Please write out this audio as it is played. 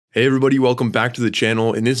Hey everybody, welcome back to the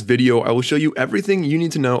channel. In this video, I will show you everything you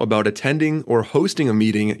need to know about attending or hosting a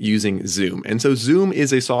meeting using Zoom. And so Zoom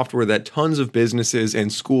is a software that tons of businesses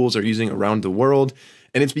and schools are using around the world,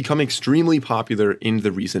 and it's become extremely popular in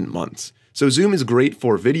the recent months. So Zoom is great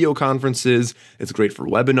for video conferences, it's great for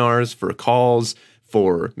webinars, for calls,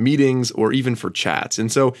 for meetings, or even for chats. And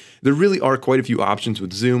so there really are quite a few options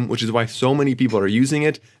with Zoom, which is why so many people are using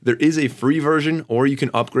it. There is a free version, or you can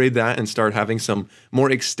upgrade that and start having some more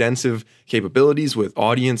extensive capabilities with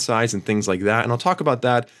audience size and things like that. And I'll talk about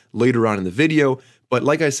that later on in the video. But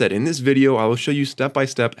like I said, in this video, I will show you step by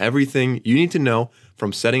step everything you need to know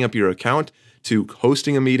from setting up your account to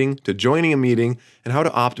hosting a meeting, to joining a meeting, and how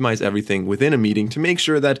to optimize everything within a meeting to make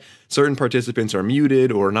sure that certain participants are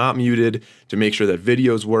muted or not muted, to make sure that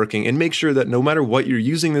video is working, and make sure that no matter what you're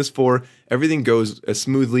using this for, everything goes as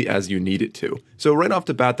smoothly as you need it to. So right off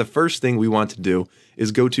the bat, the first thing we want to do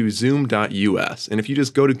is go to zoom.us. And if you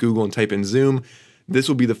just go to Google and type in Zoom, this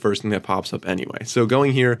will be the first thing that pops up anyway. So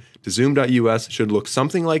going here to zoom.us should look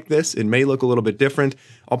something like this. It may look a little bit different.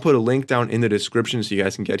 I'll put a link down in the description so you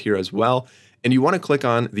guys can get here as well. And you want to click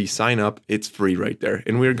on the sign up. It's free right there.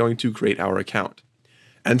 And we're going to create our account.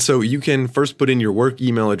 And so you can first put in your work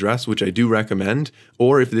email address, which I do recommend,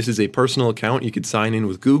 or if this is a personal account, you could sign in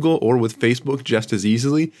with Google or with Facebook just as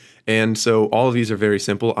easily. And so all of these are very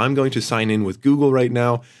simple. I'm going to sign in with Google right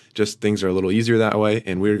now. Just things are a little easier that way.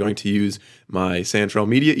 And we're going to use my Santrel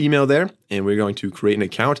media email there, and we're going to create an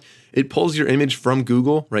account. It pulls your image from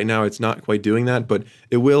Google. Right now, it's not quite doing that, but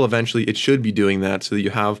it will eventually. It should be doing that so that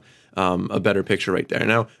you have a better picture right there.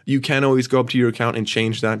 Now, you can always go up to your account and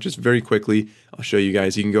change that just very quickly. I'll show you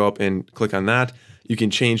guys. You can go up and click on that. You can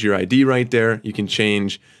change your ID right there. You can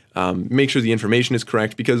change, make sure the information is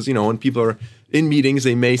correct because, you know, when people are in meetings,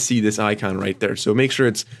 they may see this icon right there. So make sure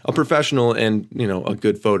it's a professional and, you know, a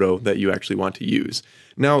good photo that you actually want to use.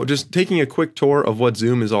 Now, just taking a quick tour of what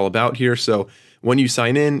Zoom is all about here. So when you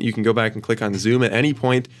sign in, you can go back and click on Zoom at any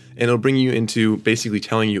point, and it'll bring you into basically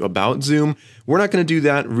telling you about Zoom. We're not going to do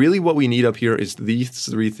that. Really, what we need up here is these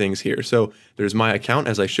three things here. So there's my account,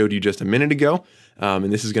 as I showed you just a minute ago.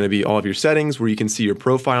 And this is going to be all of your settings where you can see your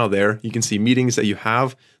profile there. You can see meetings that you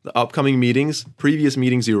have, the upcoming meetings, previous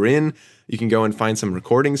meetings you were in. You can go and find some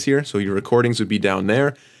recordings here. So your recordings would be down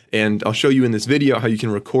there. And I'll show you in this video how you can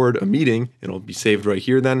record a meeting. It'll be saved right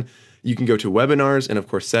here then. You can go to webinars and, of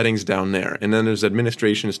course, settings down there. And then there's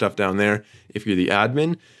administration stuff down there if you're the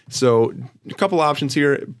admin. So a couple options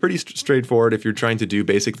here, pretty straightforward if you're trying to do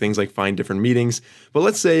basic things like find different meetings. But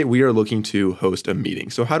let's say we are looking to host a meeting.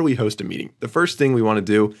 So how do we host a meeting? The first thing we want to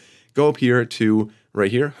do, go up here to right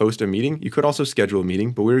here, host a meeting. You could also schedule a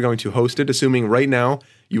meeting, but we're going to host it, assuming right now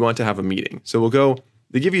you want to have a meeting. So we'll go,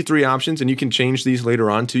 they give you three options, and you can change these later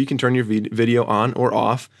on too. You can turn your video on or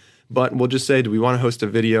off. But we'll just say, do we want to host a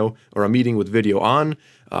video or a meeting with video on,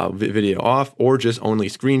 video off, or just only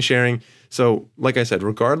screen sharing? So like I said,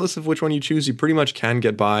 regardless of which one you choose, you pretty much can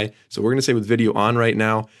get by. So we're going to say with video on right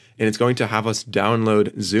now, and it's going to have us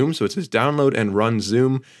download Zoom. So it says download and run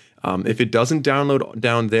Zoom. If it doesn't download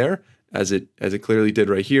down there, as it clearly did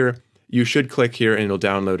right here, you should click here and it'll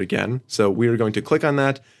download again. So we are going to click on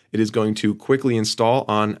that. It is going to quickly install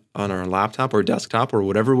on our laptop or desktop or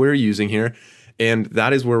whatever we're using here. And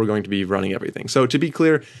that is where we're going to be running everything. So to be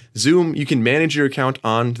clear, Zoom, you can manage your account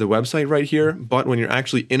on the website right here, but when you're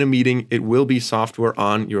actually in a meeting, it will be software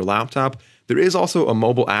on your laptop. There is also a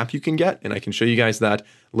mobile app you can get, and I can show you guys that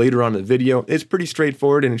later on in the video. It's pretty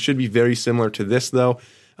straightforward, and it should be very similar to this though.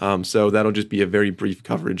 So that'll just be a very brief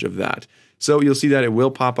coverage of that. So you'll see that it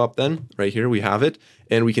will pop up then, right here, we have it,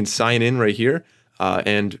 and we can sign in right here.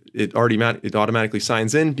 And it automatically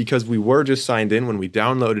signs in because we were just signed in when we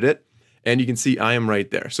downloaded it. And you can see I am right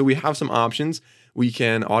there. So we have some options. We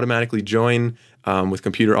can automatically join with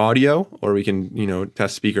computer audio, or we can,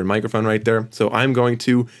 test speaker and microphone right there. So I'm going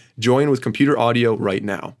to join with computer audio right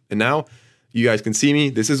now. And now you guys can see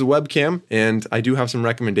me. This is a webcam, and I do have some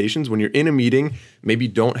recommendations. When you're in a meeting, maybe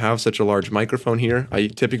don't have such a large microphone here. I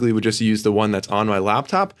typically would just use the one that's on my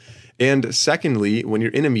laptop. And secondly, when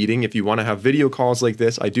you're in a meeting, if you want to have video calls like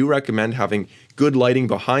this, I do recommend having good lighting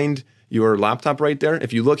behind your laptop right there.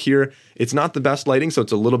 If you look here, it's not the best lighting, so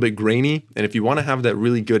it's a little bit grainy. And if you want to have that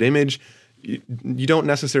really good image, you don't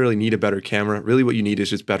necessarily need a better camera. Really what you need is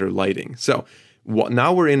just better lighting. So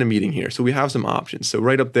now we're in a meeting here. So we have some options. So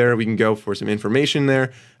right up there, we can go for some information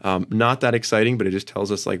there. Not that exciting, but it just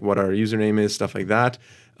tells us like what our username is, stuff like that.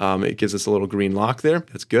 It gives us a little green lock there.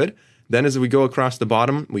 That's good. Then as we go across the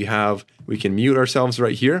bottom, we can mute ourselves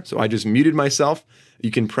right here. So I just muted myself.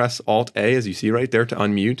 You can press Alt-A, as you see right there, to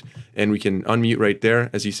unmute, and we can unmute right there.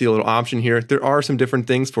 As you see a little option here, there are some different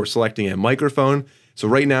things for selecting a microphone. So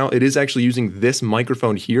right now it is actually using this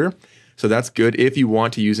microphone here. So that's good if you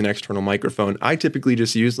want to use an external microphone. I typically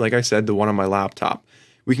just use, like I said, the one on my laptop.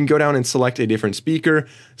 We can go down and select a different speaker.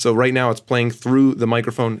 So right now it's playing through the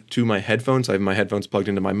microphone to my headphones. I have my headphones plugged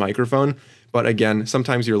into my microphone. But again,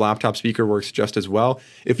 sometimes your laptop speaker works just as well.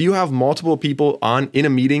 If you have multiple people in a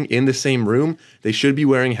meeting in the same room, they should be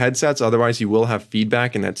wearing headsets. Otherwise, you will have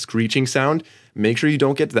feedback and that screeching sound. Make sure you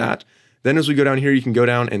don't get that. Then as we go down here, you can go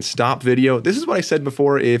down and stop video. This is what I said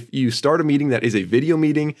before. If you start a meeting that is a video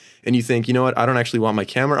meeting and you think, you know what, I don't actually want my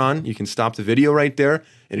camera on, you can stop the video right there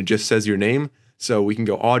and it just says your name. So we can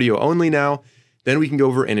go audio only now. Then we can go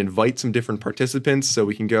over and invite some different participants. So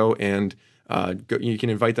we can go and you can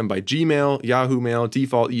invite them by Gmail, Yahoo Mail,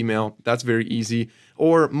 default email. That's very easy.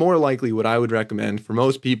 Or more likely, what I would recommend for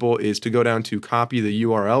most people is to go down to copy the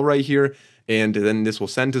URL right here, and then this will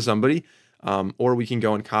send to somebody. Or we can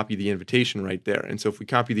go and copy the invitation right there. And so if we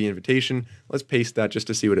copy the invitation, let's paste that just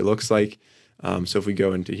to see what it looks like. So if we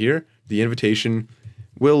go into here, the invitation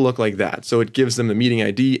will look like that. So it gives them the meeting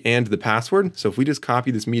ID and the password. So if we just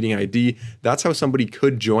copy this meeting ID, that's how somebody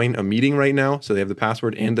could join a meeting right now. So they have the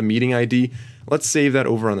password and the meeting ID. Let's save that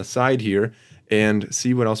over on the side here and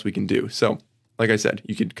see what else we can do. So like I said,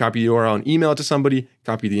 you could copy the URL and email it to somebody,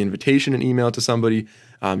 copy the invitation and email it to somebody.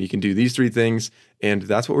 You can do these three things, and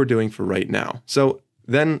that's what we're doing for right now. So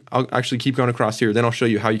then I'll actually keep going across here. Then I'll show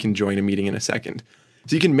you how you can join a meeting in a second.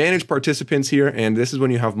 So you can manage participants here, and this is when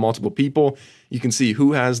you have multiple people. You can see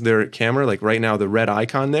who has their camera. Like right now, the red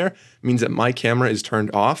icon there means that my camera is turned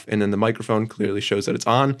off, and then the microphone clearly shows that it's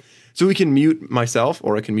on. So we can mute myself,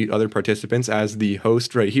 or I can mute other participants as the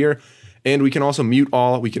host right here. And we can also mute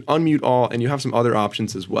all, we can unmute all, and you have some other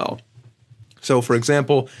options as well. So for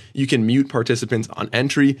example, you can mute participants on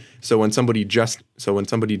entry. So when somebody just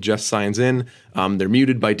signs in, they're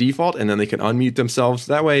muted by default, and then they can unmute themselves.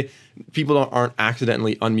 That way, people aren't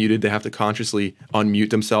accidentally unmuted. They have to consciously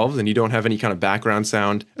unmute themselves, and you don't have any kind of background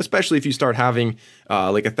sound, especially if you start having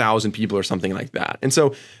like 1,000 people or something like that. And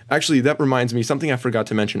so actually that reminds me, something I forgot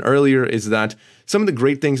to mention earlier is that some of the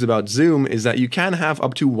great things about Zoom is that you can have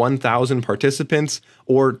up to 1,000 participants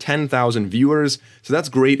or 10,000 viewers. So that's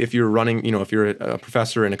great if you're running, if you're a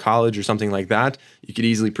professor in a college or something like that, you could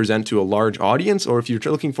easily present to a large audience. Or if you're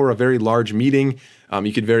looking for a very large meeting,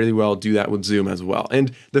 you could very well do that with Zoom as well.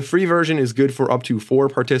 And the free version is good for up to 4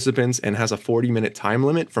 participants and has a 40-minute time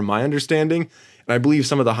limit from my understanding. And I believe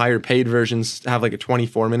some of the higher paid versions have like a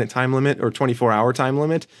 24-minute time limit or 24-hour time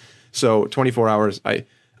limit. So 24 hours, I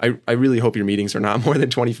really hope your meetings are not more than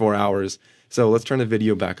 24 hours. So let's turn the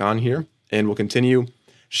video back on here and we'll continue.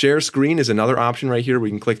 Share screen is another option right here. We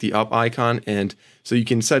can click the up icon, and so you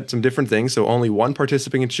can set some different things. So only one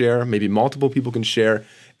participant can share, maybe multiple people can share.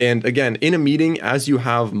 And again, in a meeting, as you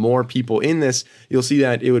have more people in this, you'll see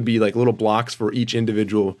that it would be like little blocks for each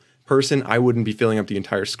individual person. I wouldn't be filling up the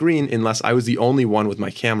entire screen unless I was the only one with my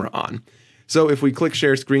camera on. So if we click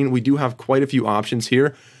share screen, we do have quite a few options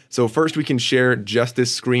here. So first we can share just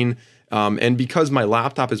this screen. And because my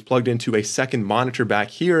laptop is plugged into a second monitor back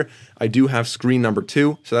here, I do have screen number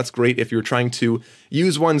 2. So that's great if you're trying to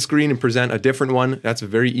use one screen and present a different one. That's a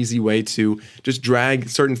very easy way to just drag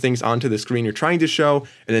certain things onto the screen you're trying to show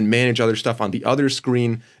and then manage other stuff on the other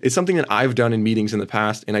screen. It's something that I've done in meetings in the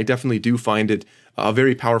past, and I definitely do find it a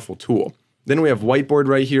very powerful tool. Then we have whiteboard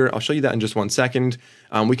right here. I'll show you that in just one second.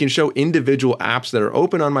 We can show individual apps that are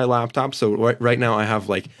open on my laptop. So right now I have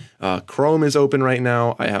like Chrome is open right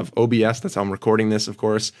now. I have OBS, that's how I'm recording this, of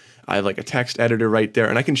course. I have like a text editor right there,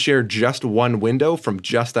 and I can share just one window from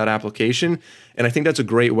just that application. And I think that's a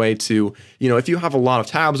great way to, if you have a lot of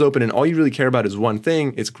tabs open and all you really care about is one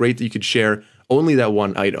thing, it's great that you could share only that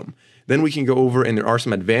one item. Then we can go over, and there are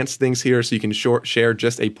some advanced things here. So you can share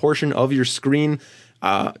just a portion of your screen.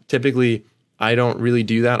 Typically, I don't really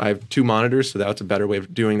do that. I have 2 monitors, so that's a better way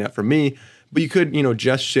of doing that for me. But you could,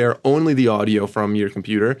 just share only the audio from your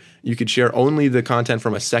computer. You could share only the content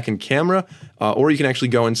from a second camera, or you can actually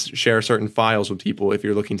go and share certain files with people if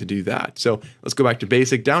you're looking to do that. So let's go back to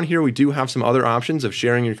basic. Down here, we do have some other options of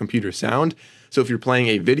sharing your computer sound. So if you're playing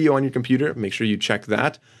a video on your computer, make sure you check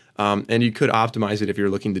that. And you could optimize it if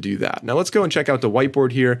you're looking to do that. Now let's go and check out the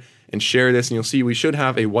whiteboard here and share this, and you'll see we should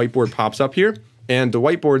have a whiteboard pops up here. And the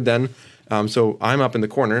whiteboard then, so I'm up in the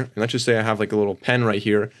corner, and let's just say I have like a little pen right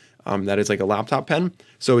here that is like a laptop pen.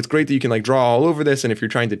 So it's great that you can like draw all over this, and if you're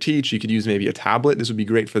trying to teach, you could use maybe a tablet. This would be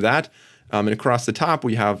great for that. And across the top,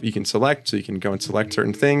 you can select, so you can go and select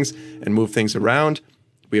certain things and move things around.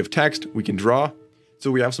 We have text, we can draw. So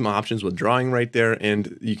we have some options with drawing right there,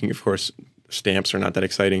 and you can, of course, stamps are not that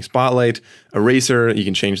exciting. Spotlight, eraser, you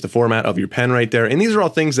can change the format of your pen right there. And these are all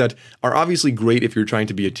things that are obviously great if you're trying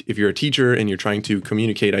to be, if you're a teacher and you're trying to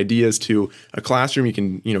communicate ideas to a classroom. You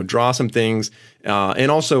can, draw some things.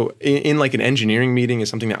 And also in like an engineering meeting is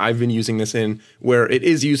something that I've been using this in, where it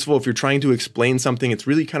is useful if you're trying to explain something. It's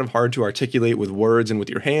really kind of hard to articulate with words and with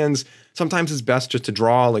your hands. Sometimes it's best just to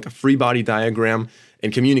draw like a free body diagram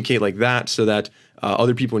and communicate like that so that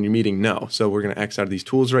other people in your meeting know. So we're going to X out of these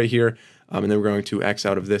tools right here. And then we're going to X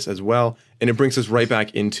out of this as well. And it brings us right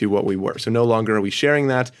back into what we were. So no longer are we sharing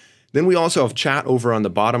that. Then we also have chat over on the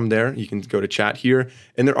bottom there. You can go to chat here.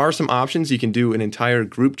 And there are some options. You can do an entire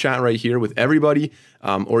group chat right here with everybody,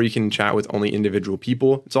 or you can chat with only individual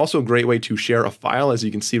people. It's also a great way to share a file, as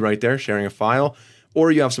you can see right there, sharing a file.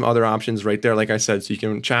 Or you have some other options right there, like I said, so you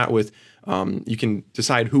can chat with, you can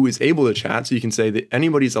decide who is able to chat. So you can say that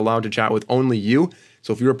anybody's allowed to chat with only you.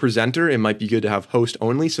 So if you're a presenter, it might be good to have host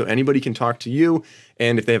only, so anybody can talk to you.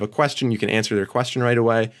 And if they have a question, you can answer their question right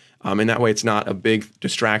away. And that way it's not a big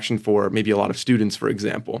distraction for maybe a lot of students, for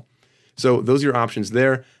example. So those are your options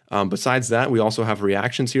there. Besides that, we also have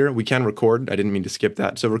reactions here. We can record. I didn't mean to skip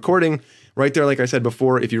that. So recording right there, like I said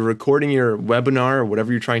before, if you're recording your webinar or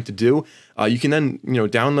whatever you're trying to do, you can then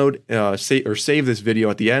download, save this video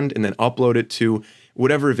at the end and then upload it to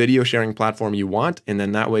whatever video sharing platform you want. And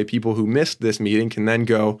then that way people who missed this meeting can then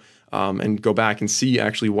go and go back and see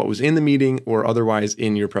actually what was in the meeting or otherwise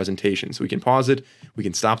in your presentation. So we can pause it, we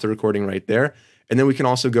can stop the recording right there. And then we can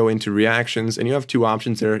also go into reactions, and you have two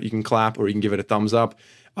options there. You can clap or you can give it a thumbs up,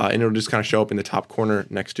 and it'll just kind of show up in the top corner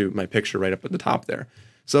next to my picture right up at the top there.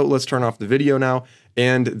 So let's turn off the video now.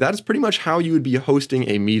 And that is pretty much how you would be hosting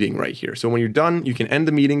a meeting right here. So when you're done, you can end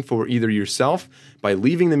the meeting for either yourself by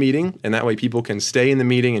leaving the meeting, and that way people can stay in the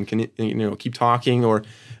meeting and can keep talking or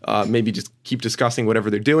maybe just keep discussing whatever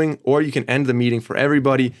they're doing, or you can end the meeting for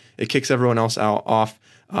everybody. It kicks everyone else off.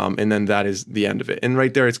 And then that is the end of it. And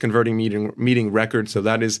right there, it's converting meeting record. So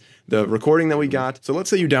that is the recording that we got. So let's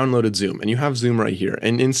say you downloaded Zoom and you have Zoom right here.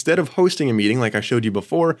 And instead of hosting a meeting, like I showed you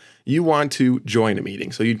before, you want to join a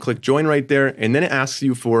meeting. So you'd click join right there. And then it asks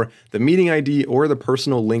you for the meeting ID or the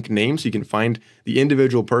personal link name so you can find the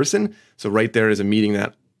individual person. So right there is a meeting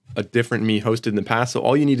that a different me hosted in the past. So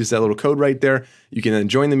all you need is that little code right there. You can then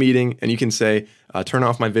join the meeting and you can say, turn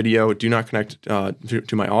off my video, do not connect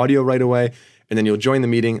to my audio right away. And then you'll join the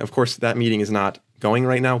meeting. Of course, that meeting is not going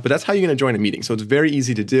right now, but that's how you're going to join a meeting. So it's very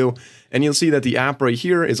easy to do. And you'll see that the app right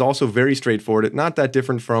here is also very straightforward. It's not that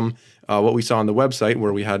different from what we saw on the website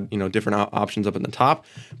where we had different options up in the top,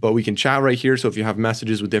 but we can chat right here. So if you have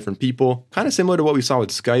messages with different people, kind of similar to what we saw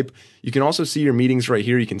with Skype, you can also see your meetings right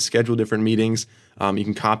here. You can schedule different meetings. You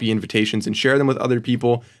can copy invitations and share them with other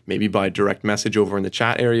people, maybe by direct message over in the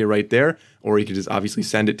chat area right there, or you could just obviously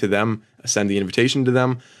send it to them, send the invitation to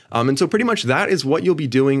them. And so pretty much that is what you'll be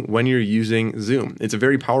doing when you're using Zoom. It's a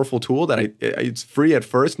very powerful tool that it's free at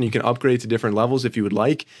first and you can upgrade to different levels if you would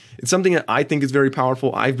like. It's something that I think is very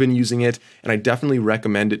powerful. I've been using it and I definitely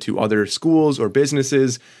recommend it to other schools or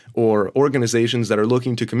businesses or organizations that are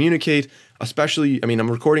looking to communicate, especially,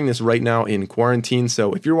 I'm recording this right now in quarantine.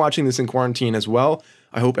 So if you're watching this in quarantine as well,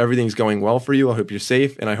 I hope everything's going well for you. I hope you're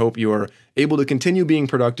safe and I hope you are able to continue being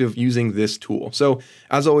productive using this tool. So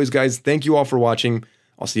as always, guys, thank you all for watching.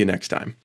 I'll see you next time.